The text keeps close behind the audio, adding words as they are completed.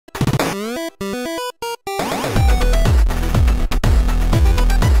Right,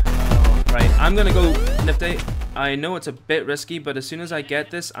 I'm gonna go Nipde. I know it's a bit risky, but as soon as I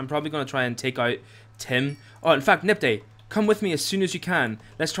get this, I'm probably gonna try and take out Tim. Oh, in fact, Nipde, come with me as soon as you can.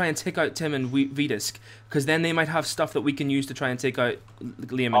 Let's try and take out Tim and Vidisk, because then they might have stuff that we can use to try and take out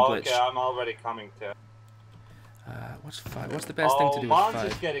Liam and Glitch. Okay, I'm already coming there. What's 5? What's the best thing to do with 5?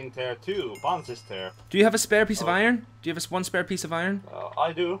 Barnes is getting there too. Barnes is there. Do you have a spare piece of iron? Do you have one spare piece of iron?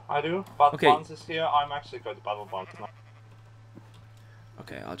 I do. But okay. Barnes is here. I'm actually going to battle Barnes now.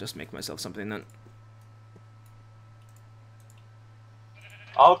 Okay, I'll just make myself something then.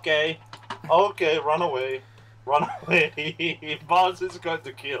 Okay, run away. Run away. Barnes is going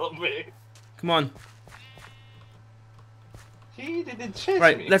to kill me. Come on. He didn't chase me.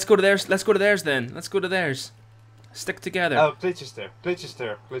 Right, let's go to theirs. Let's go to theirs then. Let's go to theirs. Stick together. Oh, Glitch is there. Glitch is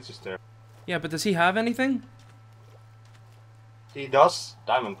there. Glitch is there. Yeah, but does he have anything? He does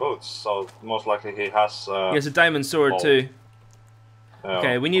diamond boots, so most likely he has. He has a diamond sword too.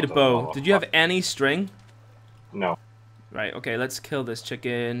 Okay, we need a bow. Did you have any string? No. Right, okay, let's kill this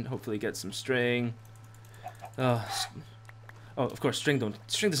chicken. Hopefully get some string. Oh, of course, string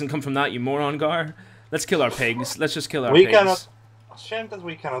doesn't come from that, you moron, Gar. Let's kill our pigs. Let's just kill our pigs. Cannot. Shame that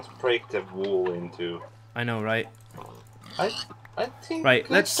we cannot break the wool into. I know, right? I think right,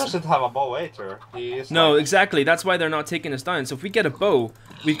 Glitch doesn't have a bow either. He is no, exactly. That's why they're not taking us down. So if we get a bow,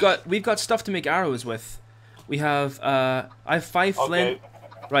 we've got stuff to make arrows with. We have I have 5 flint.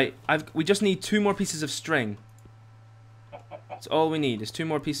 Right, we just need 2 more pieces of string. That's all we need is 2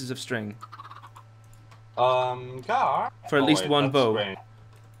 more pieces of string. Gar. For at least one bow. Strange.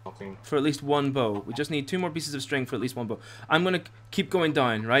 For at least one bow. We just need 2 more pieces of string for at least one bow. I'm gonna keep going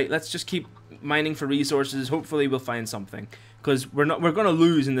down, right? Let's just keep mining for resources. Hopefully we'll find something. Because we're gonna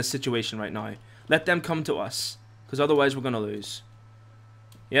lose in this situation right now. Let them come to us. Because otherwise we're gonna lose.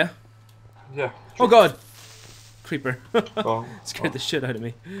 Yeah? Yeah. Oh god! Creeper. Oh, Scared the shit out of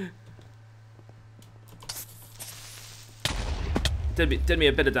me. Did me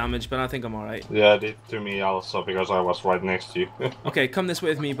a bit of damage, but I think I'm alright. Yeah, it did to me also because I was right next to you. Okay, come this way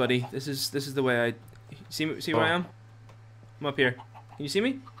with me, buddy. This is the way I see where I am. I'm up here. Can you see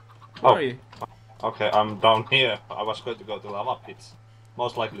me? Where are you? Okay, I'm down here. I was going to go to lava pits.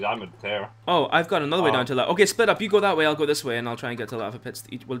 Most likely diamond there. Oh, I've got another way down to lava. Okay, split up. You go that way. I'll go this way, and I'll try and get to lava pits.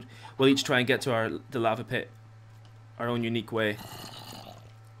 We'll each try and get to the lava pit, our own unique way.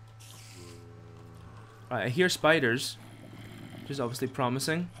 Right, I hear spiders, which is obviously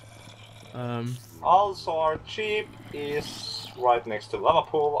promising. Also, our jeep is right next to lava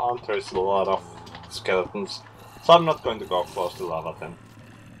pool, and there's a lot of skeletons. So I'm not going to go close to lava then.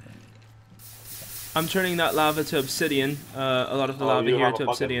 I'm turning that lava to obsidian. A lot of the lava here to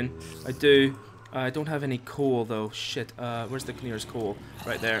obsidian. I do. I don't have any coal though. Shit. Where's the nearest coal?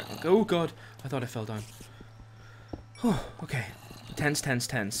 Right there. Oh god. I thought I fell down. Okay.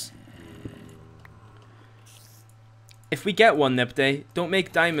 Tense. If we get one, Nipde, don't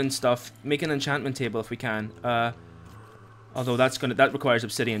make diamond stuff. Make an enchantment table if we can. Although that requires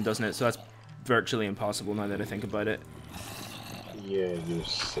obsidian, doesn't it? So that's virtually impossible now that I think about it. Yeah, you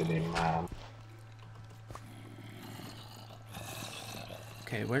silly man.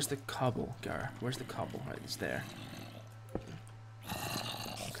 Okay, where's the cobble, Gar? Where's the cobble? Right, it's there.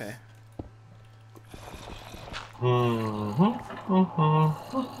 Okay.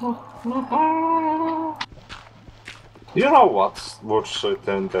 You know what would suit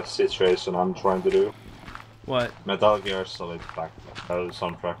in the situation I'm trying to do? What? Metal Gear Solid Black Metal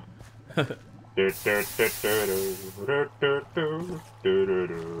soundtrack. Okay.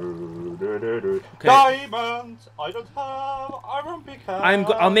 Diamonds! I don't have iron pickaxe.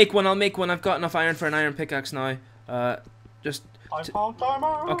 I'll make one. I've got enough iron for an iron pickaxe now. Just. I found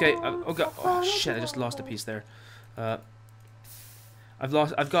diamonds. Okay. Oh god. Oh shit! I just lost a piece there. I've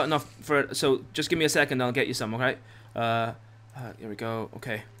got enough for. So just give me a second. I'll get you some. Okay. Here we go.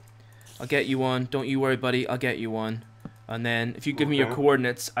 Okay. I'll get you one. Don't you worry, buddy. I'll get you one. And then if you give me your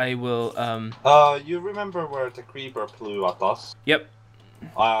coordinates, I will. You remember where the creeper flew at us? Yep.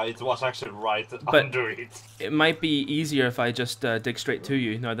 It was actually right under it. It might be easier if I just dig straight to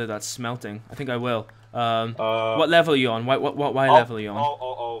you now that that's smelting. I think I will. What level are you on? What level are you on?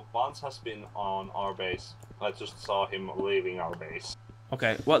 Oh, Vance has been on our base. I just saw him leaving our base.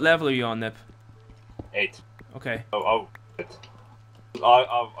 Okay, what level are you on, Nip? 8. Okay. Oh, shit.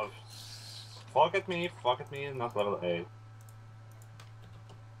 Forget me, not level 8.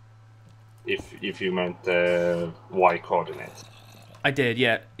 If you meant Y coordinate. I did,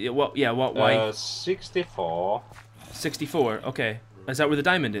 yeah. What Y? 64. 64. Okay. Is that where the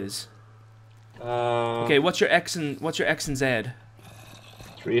diamond is? Okay. What's your X and Z?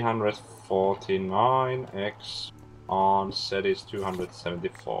 349 X on set is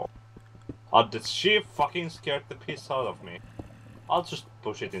 274. The sheep fucking scared the piss out of me. I'll just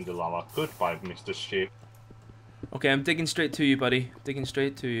push it in the lava. Goodbye, Mr. Sheep. Okay, I'm digging straight to you, buddy. Digging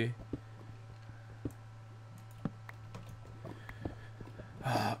straight to you.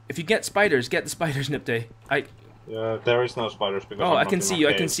 If you get spiders, get the spiders, Nipde. There is no spiders because Oh, I'm I not can in see my you.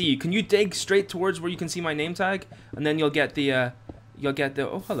 I cave. can see you. Can you dig straight towards where you can see my name tag, and then you'll get the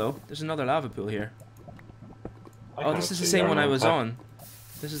Oh, hello. There's another lava pool here. Oh, this is the same one I was on.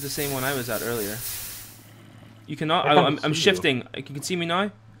 This is the same one I was at earlier. You cannot. I'm shifting. You can see me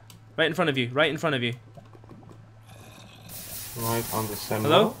now. Right in front of you. Right in front of you. Right on the same.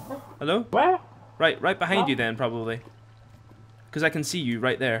 Hello? Hello? Where? Right behind you then, probably. Because I can see you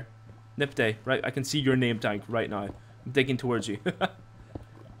right there. Nipde, right? I can see your name tag right now. I'm digging towards you.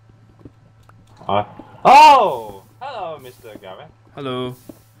 Oh! Hello, Mr. Gar. Hello.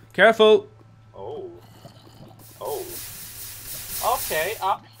 Careful! Oh. Oh. Okay,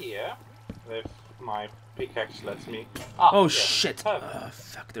 up here. If my pickaxe lets me. Oh, yes. shit!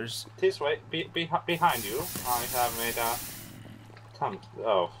 Fuck, there's... This way, behind you, I have made a...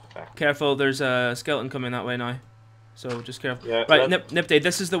 Oh, fuck. Careful, there's a skeleton coming that way now. So, just careful. Yeah, right, Nipde,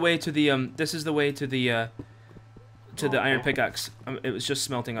 this is the way to the, iron pickaxe. It was just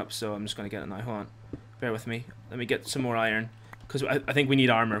smelting up, so I'm just gonna get it now. Hold on. Bear with me. Let me get some more iron. Because I think we need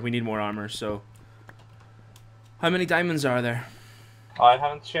armor. We need more armor, so... How many diamonds are there? I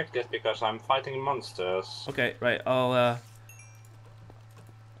haven't checked it because I'm fighting monsters. Okay, right, I'll,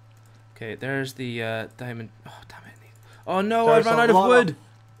 Okay, there's the, diamond... Oh, damn it. Oh, no, I ran out of wood!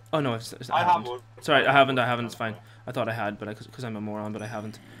 Oh, no, I have wood. Sorry, I haven't, it's fine. I thought I had, but because I'm a moron, but I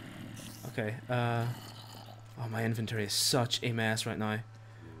haven't. Okay, Oh, my inventory is such a mess right now.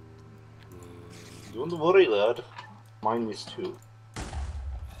 Don't worry, lad. Mine is too.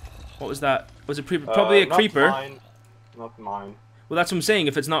 What was that? Was it probably a creeper? Mine. Not mine. Well, that's what I'm saying.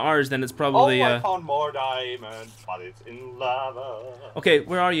 If it's not ours, then it's probably... Oh, I found more diamonds, but it's in lava. Okay,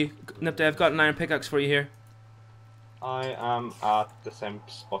 where are you? Nipde, I've got an iron pickaxe for you here. I am at the same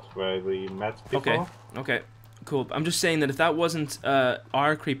spot where we met before. Okay, cool. I'm just saying that if that wasn't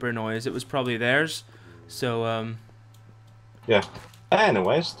our creeper noise, it was probably theirs. So, Yeah.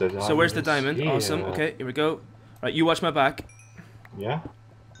 Anyways, the diamond. So where's the diamond? Here. Awesome. Okay, here we go. Right, you watch my back. Yeah.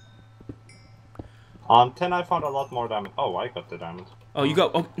 10 I found a lot more diamond. Oh, I got the diamond. Oh, you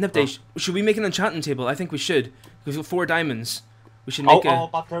got... Oh, Nipde, should we make an enchanting table? I think we should. We've got 4 diamonds. We should make Oh,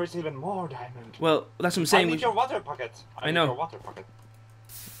 but there is even more diamond. Well, that's what I'm saying. I need your water bucket. I know. Need your water bucket.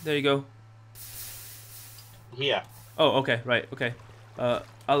 There you go. Here. Oh, okay, right, okay.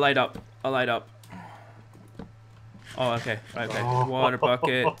 I'll light up. I'll light up. Oh, okay, right, okay. Water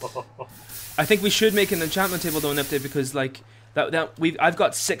bucket. I think we should make an enchantment table though, Nipde, because like I've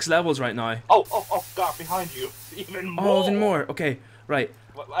got 6 levels right now. Oh, God, behind you. Even more. Oh, even more. Okay, right.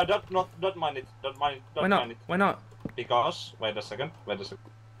 Don't mind it. Don't mind it. Why not? Why not? Because wait a second.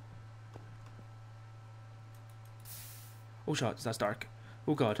 Oh, shots. That's dark.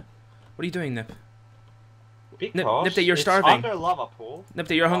 Oh God. What are you doing, Nip? Because Nipde, you're it's starving. under lava pool.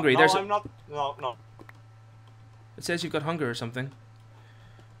 Nipde, you're hungry. No, I'm not. No. It says you've got hunger or something.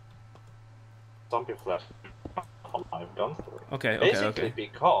 Some people have alive, don't worry. Okay. Basically,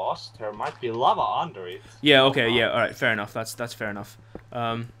 because there might be lava under it. Yeah. Okay. Yeah. All right. Fair enough. That's fair enough.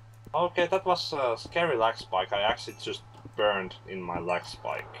 Okay, that was a scary lag spike. I actually just burned in my lag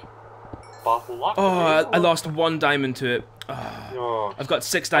spike. But luckily... Oh, I lost 1 diamond to it. Oh. I've got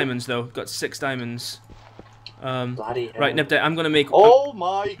 6 diamonds though. Got 6 diamonds. Bloody hell. Right, Nipde, I'm gonna make. Oh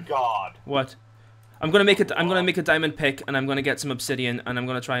my God! What? I'm gonna make it. I'm gonna make a diamond pick, and I'm gonna get some obsidian, and I'm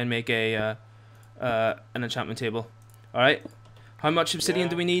gonna try and make a an enchantment table. All right. How much obsidian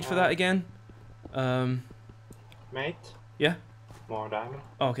do we need for that again? Mate. Yeah. More diamond.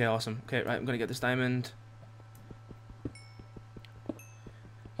 Okay, awesome. Okay, right. I'm gonna get this diamond.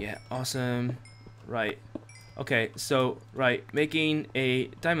 Yeah, awesome. Right. Okay, so right, making a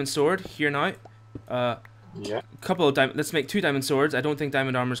diamond sword here now. Yeah. Couple of diamond. Let's make 2 diamond swords. I don't think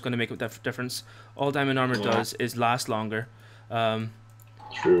diamond armor is going to make a difference. All diamond armor does is last longer.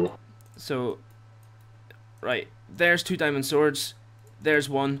 True. So, right, there's 2 diamond swords. There's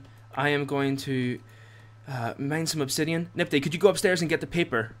 1. I am going to mine some obsidian. Nipde, could you go upstairs and get the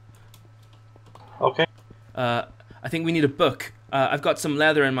paper? Okay. I think we need a book. I've got some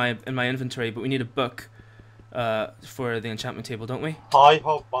leather in my inventory, but we need a book for the enchantment table, don't we? I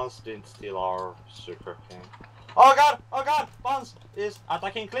hope Buns didn't steal our sugar cane. Oh God! Buns is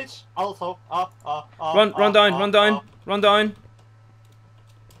attacking Glitch also. Run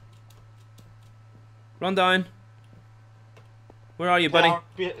down. Where are you, buddy?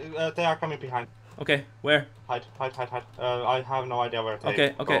 They are coming behind. Okay, where? Hide. I have no idea where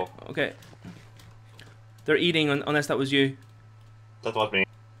they go. Okay. They're eating unless that was you. That was me.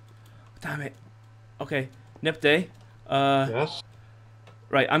 Damn it. Okay, Nipde. Yes.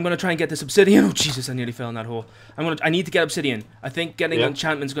 Right, I'm gonna try and get this obsidian. Oh Jesus, I nearly fell in that hole. I need to get obsidian. I think getting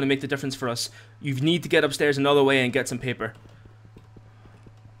enchantment's gonna make the difference for us. You need to get upstairs another way and get some paper.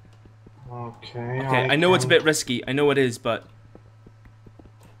 Okay. Okay, I know it's a bit risky. I know it is, but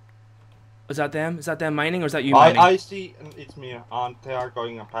is that them? Is that them mining, or is that you mining? I see. It's me, and they are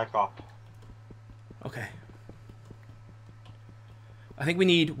going back up. Okay. I think we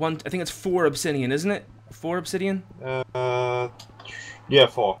need one. I think it's 4 obsidian, isn't it? 4 obsidian. Yeah,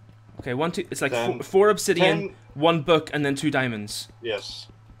 4. Okay, 1, 2. It's like 4 obsidian, 10. 1 book, and then 2 diamonds. Yes.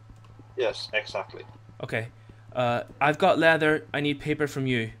 Yes, exactly. Okay. I've got leather. I need paper from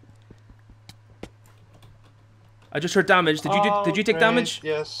you. I just heard damage. Did you take damage?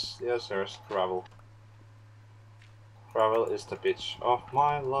 Yes, there's gravel. Gravel is the bitch of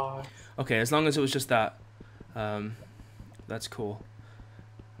my life. Okay, as long as it was just that. That's cool.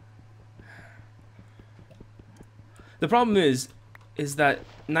 The problem is that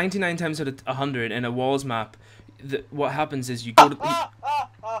 99 times out of 100 in a walls map, what happens is you go to... They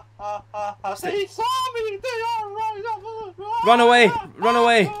saw me! They are right! Run away! Run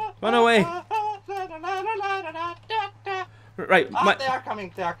away! Run away! Right, they are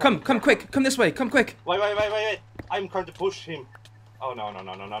coming, they are coming. Come quick! Come this way! Come quick! Wait. I'm going to push him. Oh no.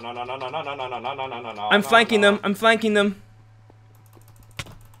 I'm flanking them. I'm flanking them.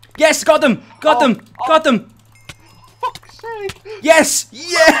 Yes! Got them! Got them! Got them! Fuck's sake! Yes!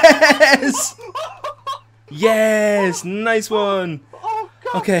 Yes! Yes! Nice one! Oh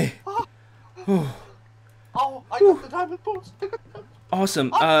god! Okay. Oh, I got the diamond boots.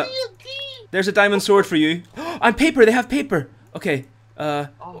 Awesome. There's a diamond sword for you. On paper, they have paper. Okay.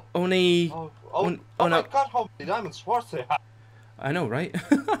 Only. Oh no. my god! How many diamond swords they have? I know, right?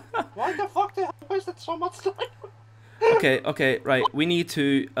 Why the fuck they have wasted so much time? Okay, right. We need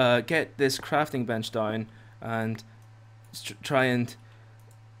to get this crafting bench down and try and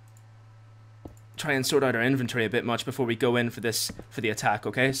sort out our inventory a bit much before we go in for the attack.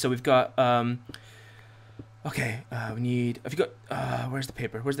 Okay, so we've got okay, we need. Have you got? Where's the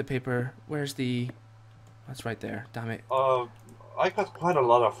paper? Where's the paper? Where's the? That's right there. Damn it. I got quite a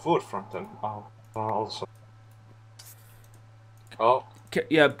lot of food from them. Also. Oh.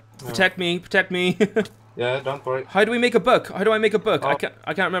 Yeah, protect me. Protect me. Yeah, don't worry. How do we make a book? How do I make a book? I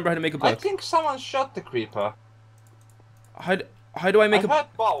can't remember how to make a book. I think someone shot the creeper. How do I make I've had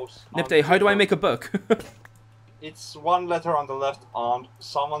bows. Nipde, how do I make a book? It's 1 letter on the left and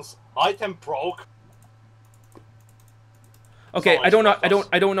someone's item broke. Okay, I don't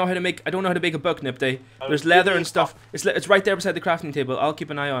know how to make a book, Nipde. There's leather and stuff. It's right there beside the crafting table. I'll keep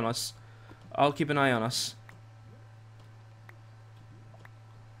an eye on us.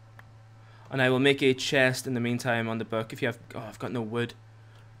 And I will make a chest in the meantime on the book. If you have, I've got no wood.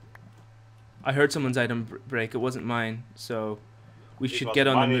 I heard someone's item break. It wasn't mine, so we should get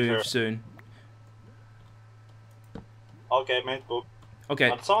on the move soon. Okay, mate, book. Okay.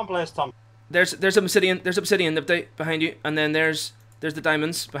 And someone placed some. There's obsidian. There's obsidian behind you, and then there's the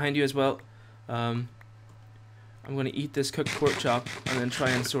diamonds behind you as well. I'm gonna eat this cooked pork chop and then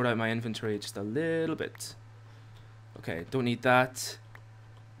try and sort out my inventory just a little bit. Okay, don't need that.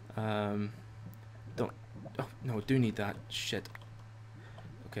 Don't. Oh no, do need that. Shit.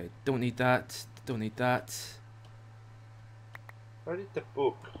 Okay, don't need that. Don't need that. Where did the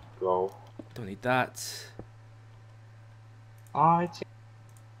book go? Don't need that. I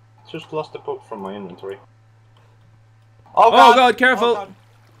just lost the book from my inventory. Oh god, careful!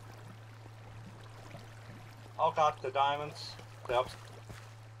 Oh god, the diamonds.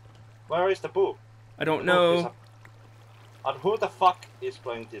 Where is the book? I don't know. And who the fuck is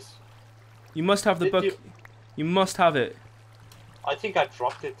playing this? You must have the book. You must have it. I think I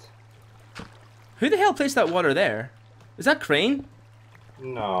dropped it. Who the hell placed that water there? Is that Crane?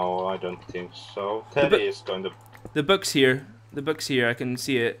 No, I don't think so. Teddy is going to... The book's here. The book's here. I can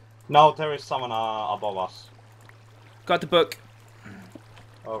see it. No, there is someone above us. Got the book.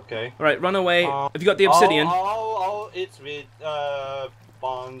 Okay. Alright, run away. Have you got the obsidian? Oh, it's with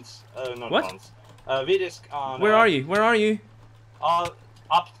bonds. Not what? Bonds. Vidisk on... Where are you? Where are you? Up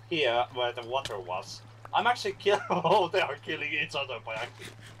here where the water was. I'm actually killing... Oh, they are killing each other by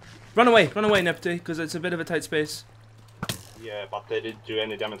accident. Run away, Nipde, because it's a bit of a tight space. Yeah, but they didn't do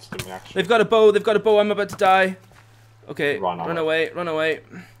any damage to me actually. They've got a bow, I'm about to die. Okay, run away.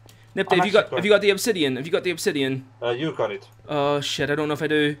 Nipde, have you got the obsidian? You got it. Oh shit, I don't know if I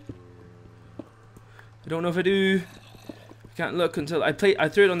do. Can't look until I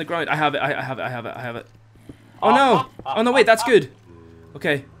threw it on the ground. I have it. I have it. I have it. I have it. Oh no! Oh no! Wait, that's good.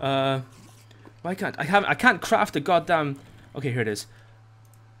 Okay. Why can't I can't craft a goddamn. Okay, here it is.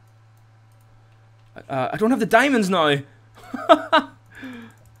 I don't have the diamonds now.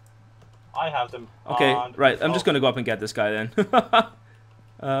 I have them. Okay, right. I'm just gonna go up and get this guy then.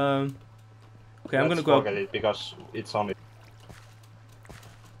 Okay, I'm gonna go up. Forget it because it's only.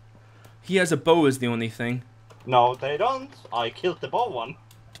 He has a bow is the only thing. No, they don't. I killed the bow one.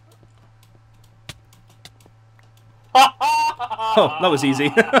 Oh, that was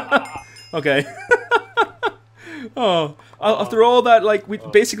easy. Okay. Oh, after all that, like,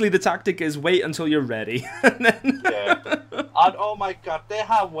 basically the tactic is wait until you're ready. And then Yeah. And oh my god, they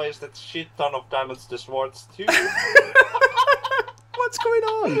have wasted shit ton of diamonds to swords too. What's going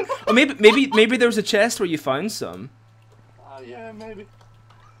on? Oh, maybe there was a chest where you found some. Yeah, maybe.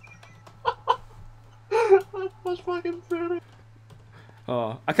 That was fucking pretty.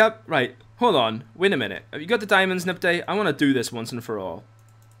 Oh, I can't. Right, hold on. Wait a minute. Have you got the diamonds, Nipde? I want to do this once and for all.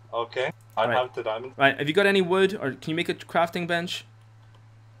 Okay, I have the diamond. Right, have you got any wood, or can you make a crafting bench?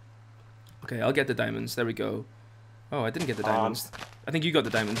 Okay, I'll get the diamonds. There we go. Oh, I didn't get the diamonds. I think you got the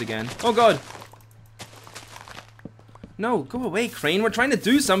diamonds again. Oh god. No, go away, Crane. We're trying to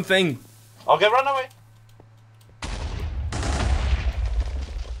do something. Okay, run away.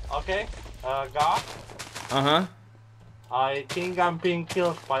 Okay, Gar. Uh-huh. I think I'm being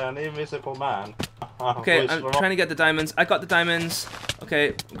killed by an invisible man. Okay, I'm trying to get the diamonds. I got the diamonds.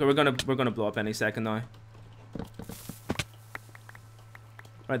 Okay, we're gonna blow up any second now.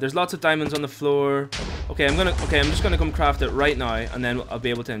 Right, there's lots of diamonds on the floor. Okay, I'm just gonna come craft it right now, and then I'll be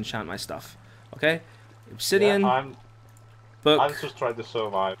able to enchant my stuff. Okay, obsidian. Yeah, book. I'm just trying to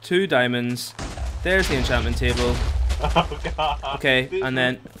survive. 2 diamonds. There's the enchantment table. Oh god. Okay, and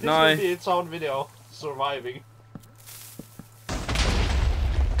then now. This will be its own video, surviving.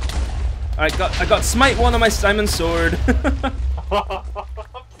 I got smite 1 on my diamond sword.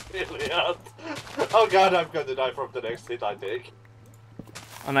 Brilliant. Oh god, I'm gonna die from the next hit I take.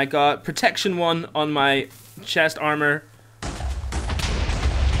 And I got protection 1 on my chest armor.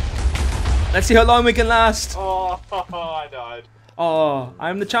 Let's see how long we can last. Oh, I died. Oh,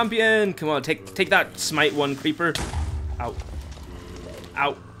 I'm the champion. Come on, take that smite 1 creeper. Ow.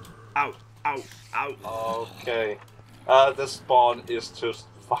 Ow. Ow. Ow. Ow. Okay. The spawn is just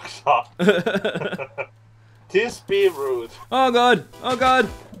fucked up. This be rude. Oh god. Oh god.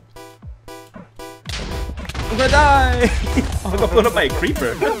 I'm gonna die. Oh, I got blown up by a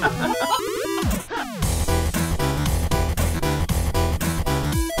creeper.